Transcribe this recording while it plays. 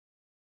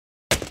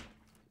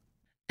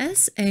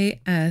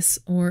SAS,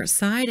 or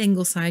side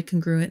angle side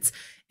congruence,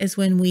 is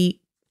when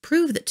we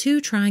prove that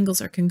two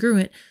triangles are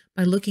congruent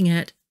by looking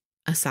at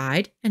a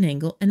side, an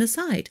angle, and a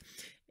side.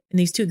 In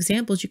these two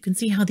examples, you can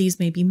see how these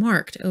may be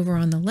marked. Over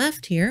on the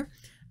left here,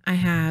 I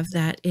have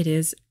that it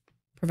is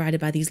provided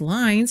by these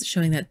lines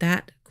showing that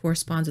that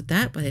corresponds with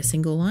that by a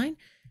single line.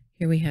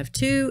 Here we have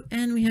 2,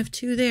 and we have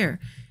 2 there.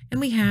 And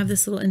we have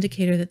this little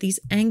indicator that these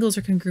angles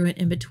are congruent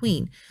in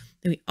between.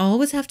 That we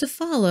always have to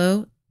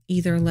follow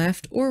either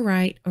left or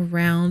right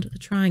around the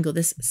triangle.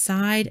 This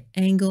side,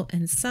 angle,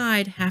 and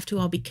side have to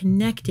all be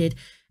connected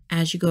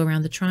as you go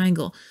around the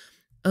triangle.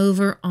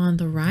 Over on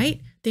the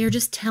right, they are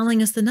just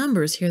telling us the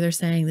numbers. Here they're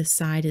saying this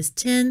side is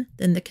 10,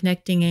 then the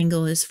connecting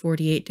angle is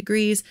 48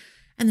 degrees,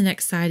 and the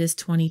next side is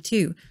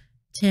 22.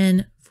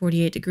 10,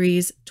 48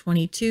 degrees,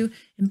 22.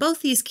 In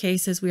both these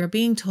cases, we are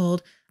being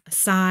told a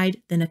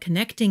side, then a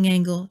connecting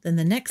angle, then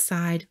the next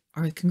side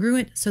are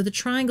congruent. So the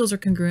triangles are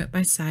congruent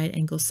by side,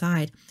 angle,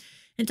 side.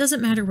 It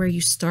doesn't matter where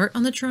you start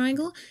on the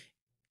triangle.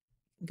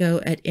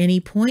 Go at any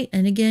point,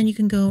 and again, you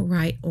can go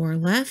right or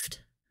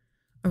left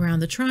around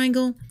the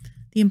triangle.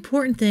 The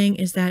important thing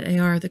is that they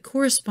are the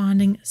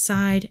corresponding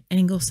side,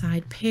 angle,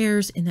 side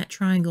pairs in that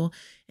triangle.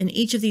 In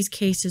each of these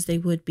cases, they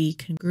would be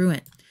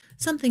congruent.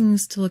 Some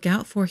things to look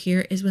out for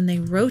here is when they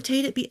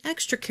rotate it, be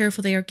extra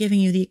careful. They are giving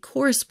you the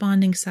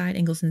corresponding side,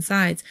 angles, and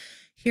sides.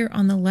 Here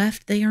on the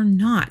left, they are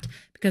not,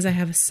 because I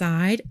have a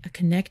side, a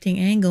connecting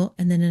angle,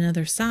 and then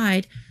another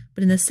side.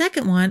 But in the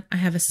second one, I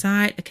have a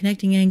side, a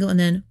connecting angle, and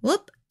then,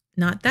 whoop,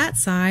 not that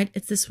side.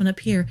 It's this one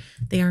up here.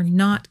 They are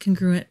not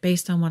congruent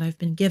based on what I've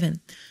been given.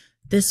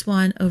 This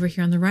one over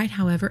here on the right,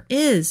 however,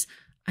 is.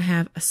 I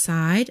have a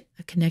side,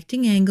 a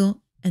connecting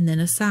angle, and then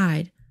a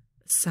side.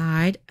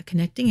 Side, a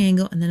connecting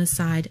angle, and then a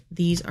side.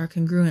 These are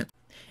congruent.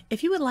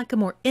 If you would like a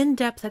more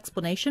in-depth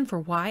explanation for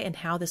why and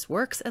how this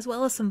works, as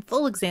well as some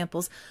full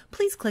examples,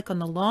 please click on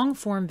the long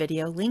form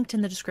video linked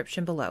in the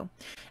description below.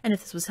 And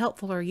if this was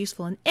helpful or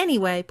useful in any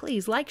way,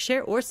 please like,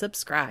 share, or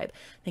subscribe.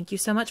 Thank you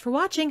so much for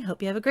watching.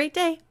 Hope you have a great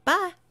day.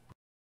 Bye!